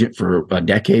agent for a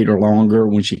decade or longer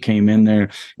when she came in there.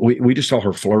 We just saw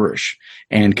her flourish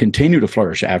and continue to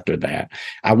flourish after that.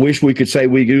 I wish we could say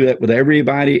we do that with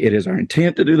everybody. It is our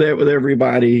intent to do that with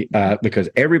everybody. Because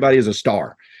everybody is a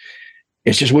star.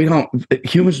 It's just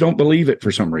humans don't believe it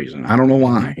for some reason. I don't know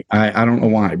why. I don't know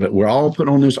why, but we're all put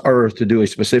on this earth to do a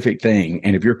specific thing.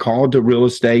 And if you're called to real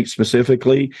estate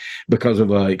specifically because of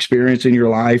an experience in your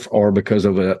life or because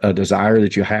of a desire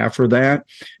that you have for that,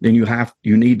 then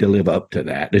you need to live up to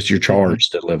that. It's your charge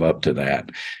to live up to that.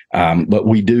 But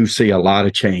we do see a lot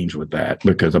of change with that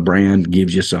because a brand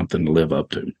gives you something to live up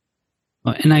to.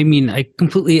 And I mean, I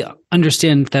completely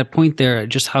understand that point there,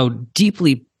 just how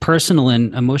deeply personal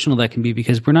and emotional that can be,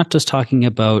 because we're not just talking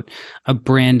about a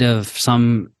brand of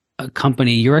some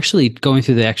company. You're actually going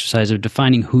through the exercise of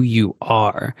defining who you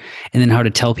are and then how to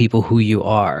tell people who you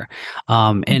are.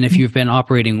 And if you've been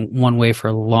operating one way for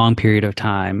a long period of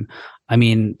time, I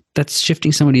mean, that's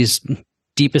shifting somebody's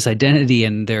deepest identity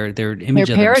and their image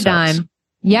Their of paradigm. themselves.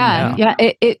 Yeah,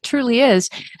 it truly is.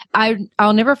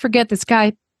 I'll never forget this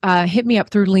guy hit me up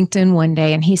through LinkedIn one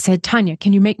day, and he said, "Tonya,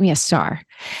 can you make me a star?"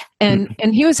 And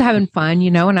he was having fun,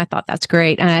 and I thought that's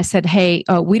great. And I said, "Hey,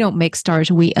 we don't make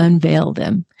stars; we unveil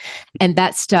them." And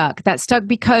that stuck. That stuck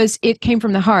because it came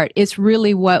from the heart. It's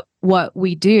really what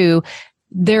we do.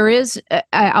 There is,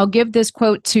 I'll give this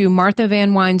quote to Martha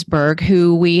Van Weinsberg,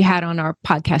 who we had on our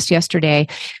podcast yesterday.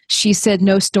 She said,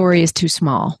 "No story is too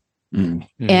small."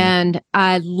 Mm-hmm. And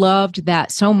I loved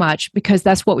that so much because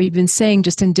that's what we've been saying,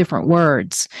 just in different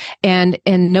words. And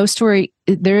no story,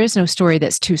 there is no story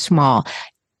that's too small.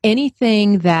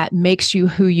 Anything that makes you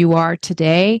who you are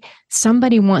today,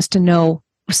 somebody wants to know,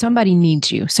 somebody needs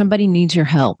you, somebody needs your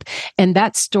help. And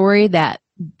that story that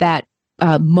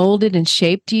molded and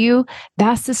shaped you,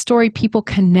 that's the story people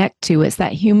connect to. It's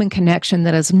that human connection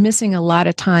that is missing a lot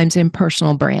of times in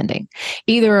personal branding.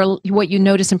 Either what you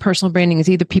notice in personal branding is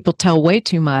either people tell way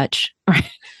too much,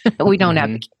 we don't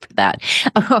advocate for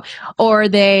that, or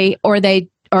they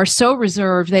are so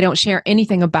reserved they don't share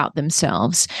anything about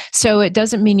themselves. So it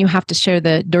doesn't mean you have to share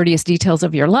the dirtiest details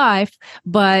of your life,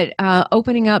 but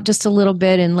opening up just a little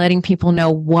bit and letting people know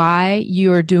why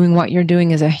you are doing what you're doing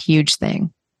is a huge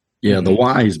thing. Yeah, the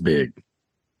why is big.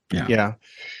 Yeah.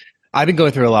 I've been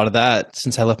going through a lot of that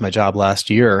since I left my job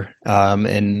last year.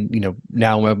 And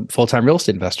now I'm a full-time real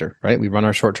estate investor, right? We run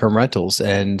our short-term rentals,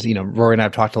 and, Rory and I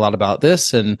have talked a lot about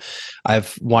this, and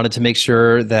I've wanted to make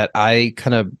sure that I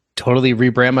kind of totally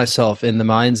rebrand myself in the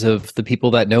minds of the people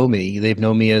that know me. They've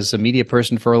known me as a media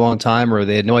person for a long time, or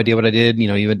they had no idea what I did.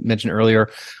 You had mentioned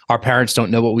earlier, our parents don't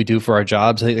know what we do for our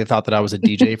jobs. I think they thought that I was a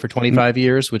DJ for 25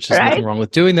 years, which is nothing wrong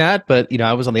with doing that. But,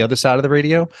 I was on the other side of the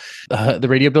radio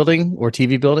building or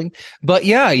TV building. But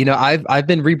yeah, I've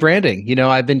been rebranding.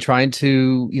 I've been trying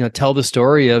to, tell the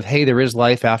story of, hey, there is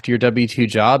life after your W-2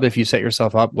 job if you set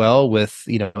yourself up well with,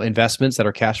 investments that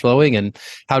are cash flowing, and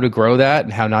how to grow that,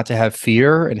 and how not to have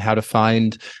fear, and how to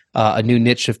find a new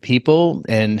niche of people,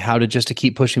 and how to just to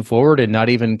keep pushing forward and not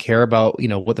even care about,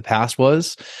 what the past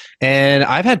was. And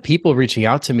I've had people reaching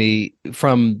out to me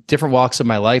from different walks of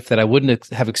my life that I wouldn't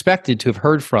have expected to have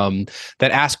heard from, that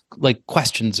ask like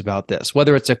questions about this,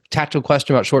 whether it's a tactical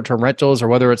question about short-term rentals, or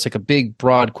whether it's like a big,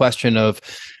 broad question of,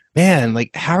 man,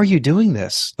 like, how are you doing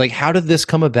this? Like, how did this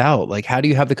come about? Like, how do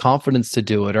you have the confidence to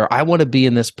do it? Or I want to be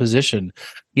in this position,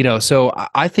 so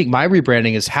I think my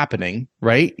rebranding is happening,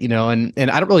 right? And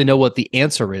I don't really know what the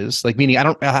answer is, like, meaning I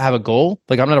don't have a goal.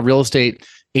 Like, I'm not a real estate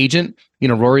agent.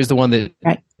 Rory's the one that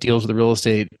deals with the real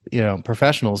estate,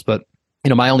 professionals, but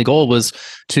my only goal was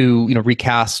to,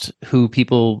 recast who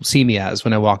people see me as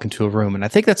when I walk into a room. And I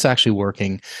think that's actually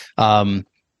working.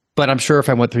 But I'm sure if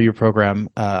I went through your program,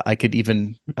 I could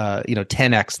even,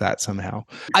 10x that somehow.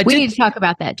 We need to talk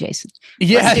about that, Jason.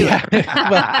 Yeah.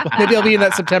 Well, maybe I'll be in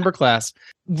that September class.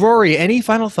 Rory, any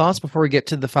final thoughts before we get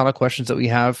to the final questions that we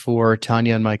have for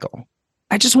Tonya and Michael?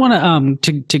 I just want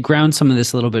to ground some of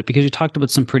this a little bit, because you talked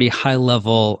about some pretty high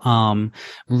level,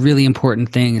 really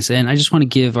important things. And I just want to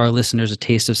give our listeners a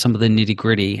taste of some of the nitty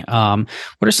gritty. What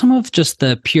are some of just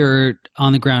the pure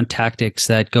on the ground tactics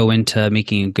that go into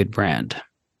making a good brand?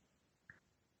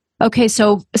 Okay,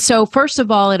 so first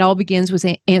of all, it all begins with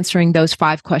answering those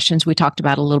 5 questions we talked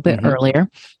about a little bit earlier.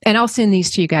 And I'll send these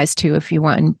to you guys too if you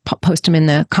want, and post them in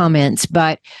the comments.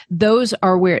 But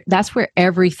that's where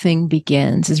everything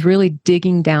begins, is really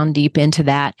digging down deep into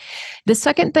that. The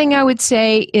second thing I would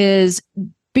say is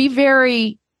be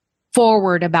very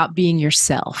forward about being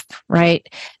yourself, right?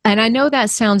 And I know that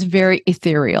sounds very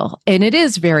ethereal, and it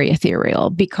is very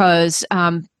ethereal because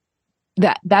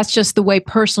that's just the way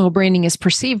personal branding is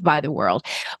perceived by the world.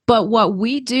 But what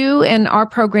we do in our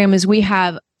program is we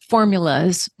have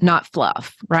formulas, not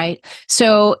fluff, right?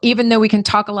 So even though we can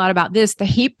talk a lot about this, the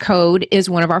HEAP code is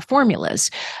one of our formulas.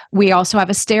 We also have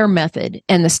a STAIR method,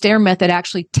 and the STAIR method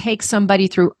actually takes somebody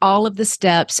through all of the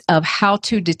steps of how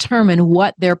to determine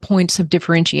what their points of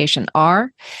differentiation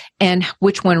are and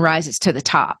which one rises to the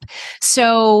top.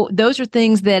 So those are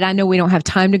things that I know we don't have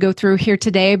time to go through here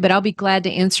today, but I'll be glad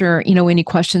to answer, any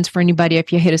questions for anybody.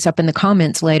 If you hit us up in the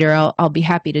comments later, I'll be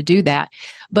happy to do that.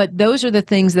 But those are the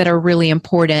things that are really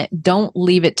important. Don't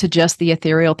leave it to just the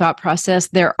ethereal thought process.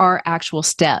 There are actual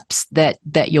steps that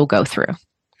you'll go through.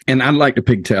 And I'd like to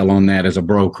pigtail on that as a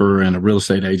broker and a real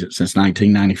estate agent since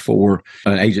 1994,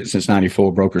 an agent since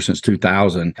 94, broker since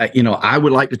 2000. I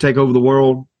would like to take over the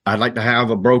world. I'd like to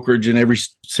have a brokerage in every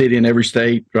city in every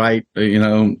state, right?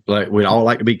 Like we'd all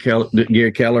like to be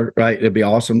Gary Keller, right? It'd be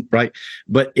awesome, right?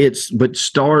 But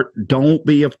don't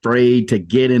be afraid to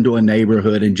get into a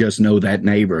neighborhood and just know that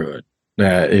neighborhood.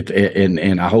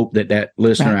 And I hope that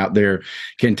listener out there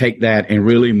can take that and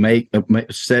really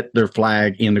set their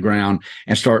flag in the ground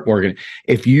and start working.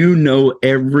 If you know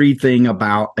everything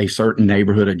about a certain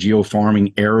neighborhood, a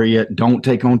geofarming area, don't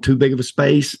take on too big of a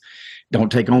space.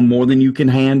 Don't take on more than you can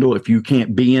handle. If you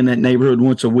can't be in that neighborhood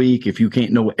once a week, if you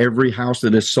can't know every house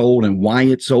that is sold and why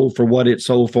it's sold for what it's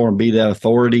sold for and be that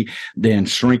authority, then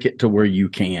shrink it to where you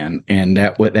can. And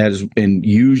and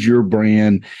use your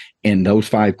brand in those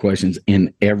 5 questions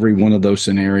in every one of those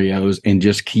scenarios, and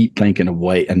just keep thinking of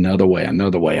another way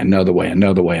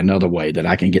that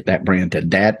I can get that brand to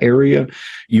that area.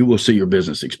 You will see your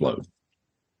business explode.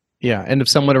 Yeah. And if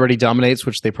someone already dominates,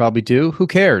 which they probably do, who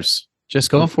cares? Just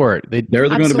go for it. They're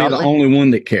going to be the only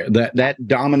one that cares. That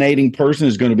dominating person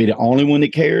is going to be the only one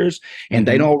that cares, and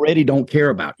they already don't care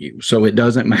about you, so it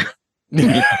doesn't matter.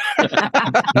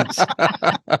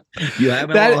 You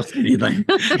haven't lost anything.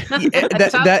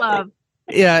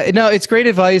 Yeah, no, it's great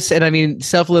advice. And I mean,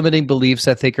 self-limiting beliefs,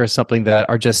 I think, are something that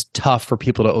are just tough for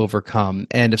people to overcome.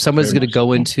 And if someone's going to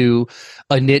go into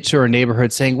a niche or a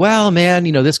neighborhood saying, well, man,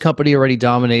 this company already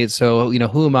dominates, so,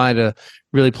 who am I to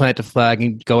really plant a flag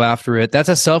and go after it? That's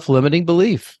a self-limiting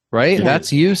belief, right? Yeah.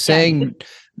 That's you saying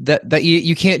that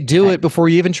you can't do it before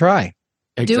you even try.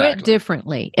 Exactly. Do it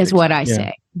differently is what I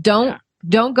say. Don't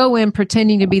go in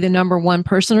pretending to be the number one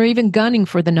person or even gunning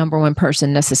for the number one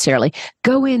person necessarily.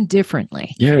 Go in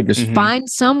differently. Yeah, find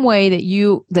some way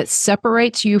that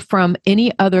separates you from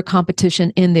any other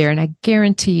competition in there, and I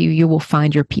guarantee you will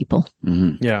find your people.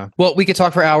 Mm-hmm. Yeah. Well, we could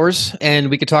talk for hours, and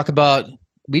we could talk about.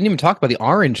 We didn't even talk about the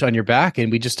orange on your back, and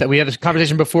we had a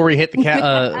conversation before we hit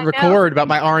the record about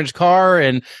my orange car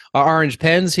and our orange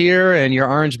pens here and your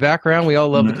orange background. We all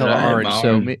love the color orange.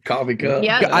 So coffee cup.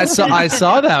 Yeah. I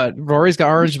saw that Rory's got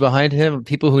orange behind him.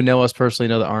 People who know us personally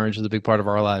know that orange is a big part of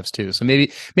our lives too. So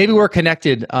maybe we're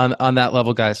connected on that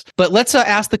level, guys. But let's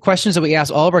ask the questions that we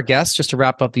ask all of our guests just to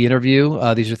wrap up the interview.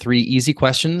 These are 3 easy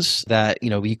questions that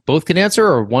we both can answer,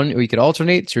 or you could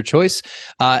alternate. It's your choice.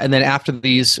 And then after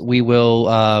these, we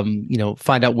will.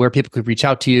 Find out where people could reach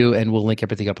out to you, and we'll link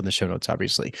everything up in the show notes,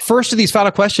 obviously. First of these final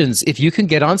questions: if you can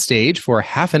get on stage for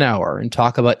half an hour and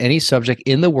talk about any subject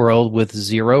in the world with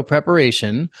 0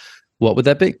 preparation, what would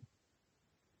that be?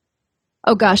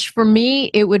 Oh gosh, for me,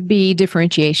 it would be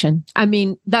differentiation. I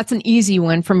mean, that's an easy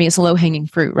one for me. It's low-hanging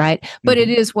fruit, right? But it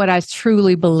is what I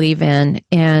truly believe in.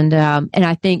 And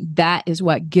I think that is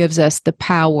what gives us the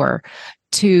power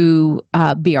to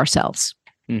be ourselves.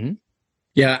 Mm-hmm.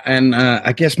 Yeah, and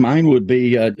I guess mine would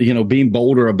be, being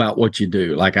bolder about what you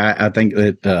do. Like I think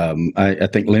that I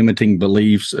think limiting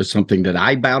beliefs is something that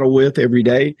I battle with every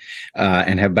day,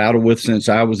 and have battled with since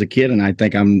I was a kid. And I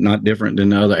think I'm not different than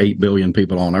the other 8 billion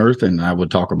people on Earth. And I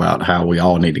would talk about how we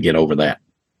all need to get over that.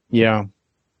 Yeah.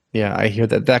 Yeah, I hear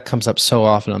that comes up so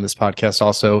often on this podcast.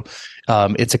 Also,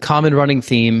 it's a common running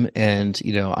theme, and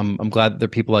I'm glad that there are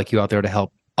people like you out there to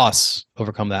help us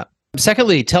overcome that.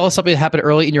 Secondly, tell us something that happened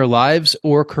early in your lives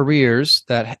or careers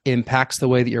that impacts the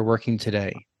way that you're working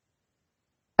today.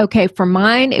 Okay, for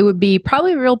mine, it would be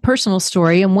probably a real personal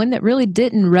story, and one that really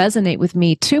didn't resonate with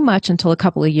me too much until a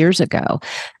couple of years ago.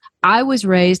 I was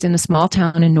raised in a small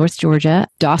town in North Georgia,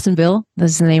 Dawsonville.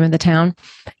 This is the name of the town.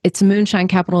 It's the moonshine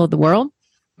capital of the world.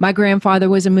 My grandfather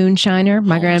was a moonshiner.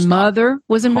 My grandmother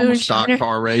was a moonshiner. Stock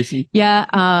car racing.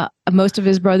 Yeah, most of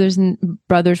his brothers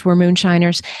were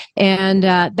moonshiners, and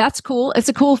that's cool. It's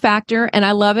a cool factor, and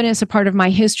I love it. It's a part of my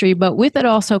history, but with it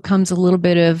also comes a little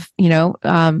bit of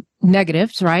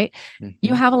negatives, right? Mm-hmm.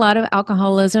 You have a lot of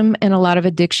alcoholism and a lot of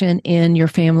addiction in your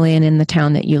family and in the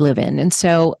town that you live in. And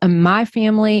so my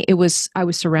family, I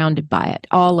was surrounded by it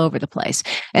all over the place.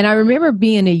 And I remember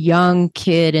being a young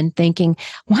kid and thinking,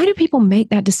 why do people make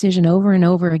that decision over and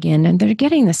over again? And they're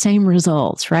getting the same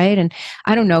results, right? And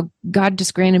I don't know, God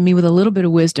just granted me with a little bit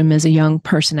of wisdom as a young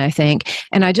person, I think.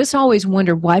 And I just always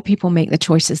wondered why people make the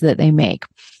choices that they make.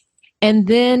 And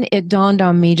then it dawned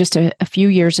on me just a few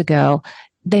years ago,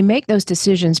 they make those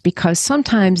decisions because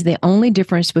sometimes the only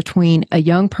difference between a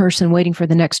young person waiting for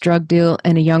the next drug deal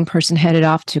and a young person headed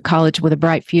off to college with a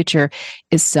bright future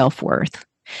is self-worth.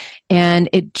 And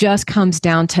it just comes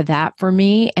down to that for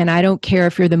me. And I don't care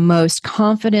if you're the most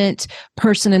confident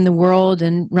person in the world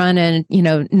and run a,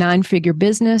 9-figure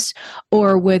business,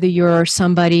 or whether you're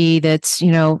somebody that's,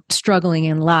 struggling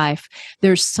in life.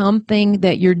 There's something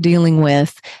that you're dealing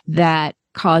with that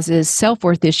causes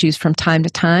self-worth issues from time to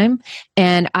time.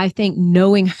 And I think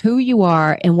knowing who you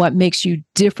are and what makes you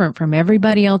different from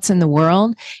everybody else in the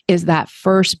world is that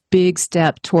first big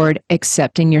step toward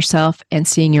accepting yourself and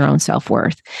seeing your own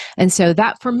self-worth. And so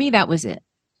that, for me, that was it.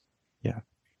 Yeah.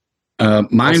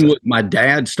 My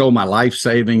dad stole my life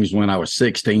savings when I was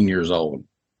 16 years old.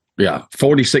 Yeah,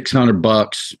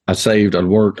 $4,600 I saved. I'd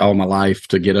worked all my life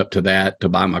to get up to that, to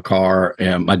buy my car,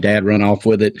 and my dad ran off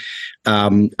with it.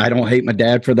 I don't hate my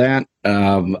dad for that.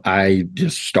 I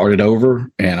just started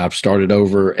over, and I've started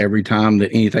over every time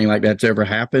that anything like that's ever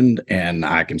happened. And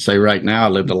I can say right now, I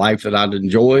lived a life that I'd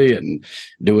enjoy and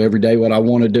do every day what I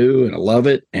want to do, and I love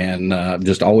it. And I've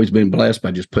just always been blessed by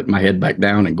just putting my head back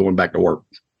down and going back to work.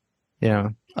 Yeah.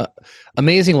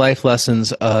 Amazing life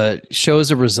lessons,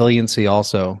 shows of resiliency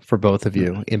also for both of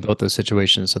you in both those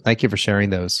situations. So thank you for sharing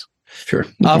those. Sure.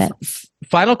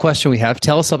 Final question we have.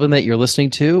 Tell us something that you're listening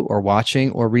to or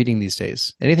watching or reading these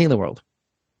days. Anything in the world.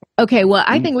 Okay. Well,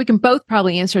 I think we can both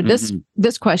probably answer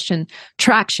this question.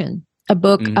 Traction, a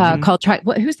book called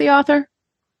who's the author?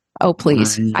 Oh,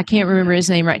 please. I can't remember his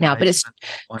name right now, but it's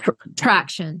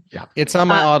Traction. Yeah. It's on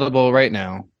my Audible right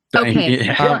now.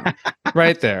 Okay.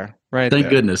 Right there. Right. Thank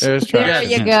goodness. There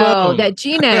you go. That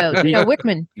Gino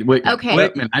Wickman. Okay.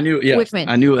 Wickman. I knew. Yeah. Wickman.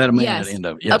 I knew that a man at the end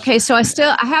of it. Yes. Okay. So I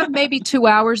have maybe 2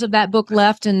 hours of that book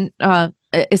left, and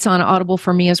it's on Audible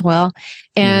for me as well.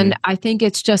 And I think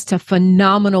it's just a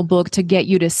phenomenal book to get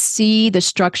you to see the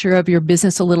structure of your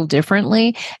business a little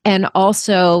differently, and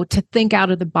also to think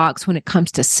out of the box when it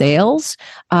comes to sales,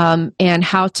 and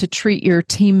how to treat your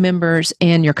team members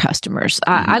and your customers.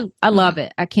 I love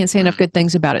it. I can't say enough good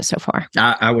things about it so far.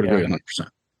 I would agree 100%.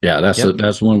 Yeah,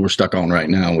 that's one we're stuck on right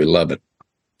now, and we love it.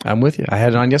 I'm with you. I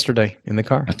had it on yesterday in the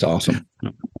car. That's awesome.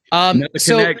 Another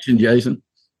connection, Jason.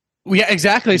 Yeah,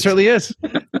 exactly. It certainly is.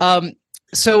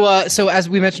 So as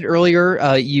we mentioned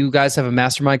earlier, you guys have a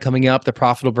mastermind coming up, the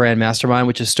Profitable Brand Mastermind,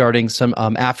 which is starting some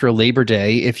after Labor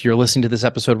Day. If you're listening to this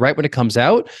episode right when it comes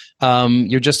out,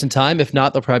 you're just in time. If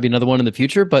not, there'll probably be another one in the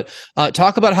future. But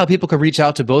talk about how people can reach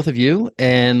out to both of you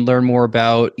and learn more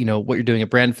about what you're doing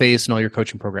at Brandface and all your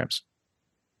coaching programs.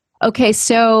 Okay,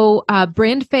 so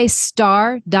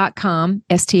brandfacestar.com,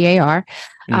 STAR.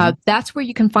 That's where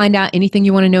you can find out anything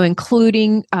you want to know,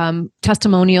 including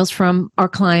testimonials from our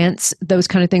clients, those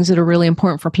kind of things that are really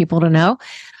important for people to know.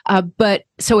 But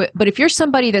if you're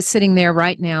somebody that's sitting there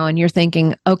right now and you're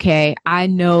thinking, okay, I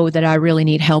know that I really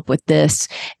need help with this,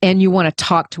 and you want to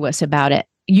talk to us about it,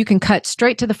 you can cut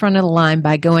straight to the front of the line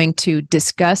by going to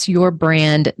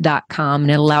discussyourbrand.com,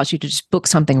 and it allows you to just book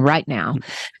something right now.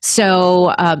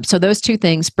 So those two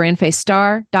things,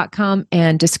 brandfacestar.com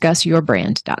and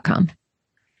discussyourbrand.com.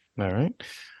 All right.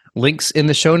 Links in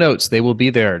the show notes. They will be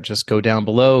there. Just go down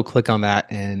below, click on that,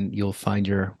 and you'll find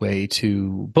your way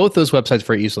to both those websites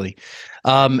very easily.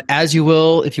 As you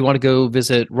will, if you want to go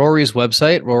visit Rory's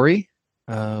website. Rory,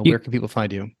 where can people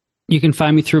find you? You can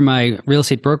find me through my real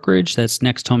estate brokerage. That's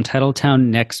Next Home Titletown,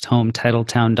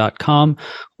 nexthometitletown.com,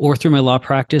 or through my law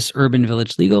practice, Urban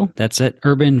Village Legal. That's at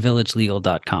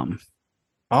urbanvillagelegal.com.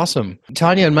 Awesome.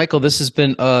 Tonya and Michael, this has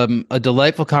been a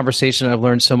delightful conversation. I've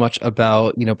learned so much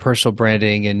about, personal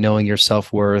branding and knowing your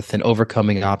self-worth and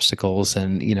overcoming obstacles.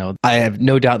 And, I have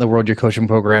no doubt in the world your coaching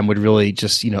program would really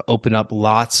just, open up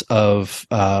lots of,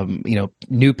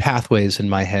 new pathways in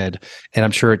my head. And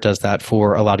I'm sure it does that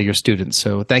for a lot of your students.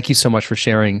 So thank you so much for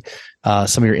sharing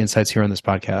some of your insights here on this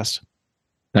podcast.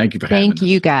 Thank you for having us. Thank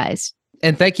you, guys.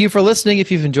 And thank you for listening.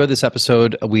 If you've enjoyed this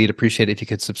episode, we'd appreciate it if you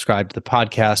could subscribe to the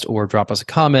podcast or drop us a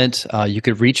comment. You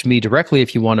could reach me directly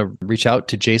if you want to reach out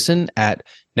to Jason at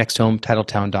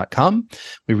nexthometitletown.com.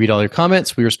 We read all your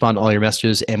comments, we respond to all your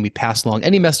messages, and we pass along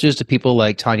any messages to people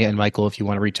like Tonya and Michael if you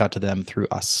want to reach out to them through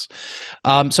us.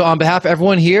 So on behalf of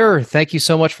everyone here, thank you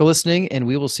so much for listening, and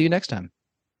we will see you next time.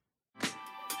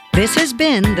 This has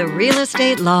been the Real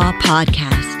Estate Law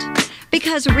Podcast.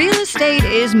 Because real estate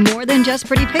is more than just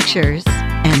pretty pictures,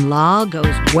 and law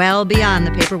goes well beyond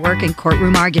the paperwork and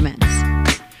courtroom arguments.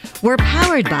 We're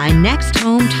powered by Next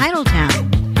Home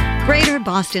Titletown, Greater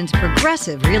Boston's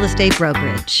progressive real estate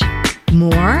brokerage.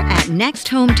 More at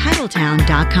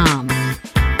nexthometitletown.com.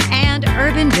 And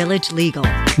Urban Village Legal,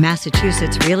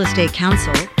 Massachusetts Real Estate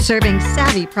Council, serving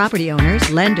savvy property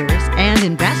owners, lenders, and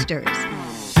investors.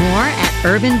 More at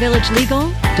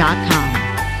urbanvillagelegal.com.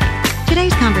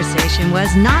 Today's conversation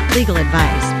was not legal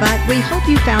advice, but we hope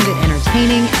you found it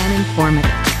entertaining and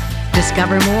informative.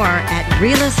 Discover more at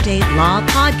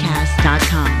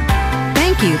realestatelawpodcast.com.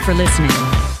 Thank you for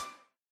listening.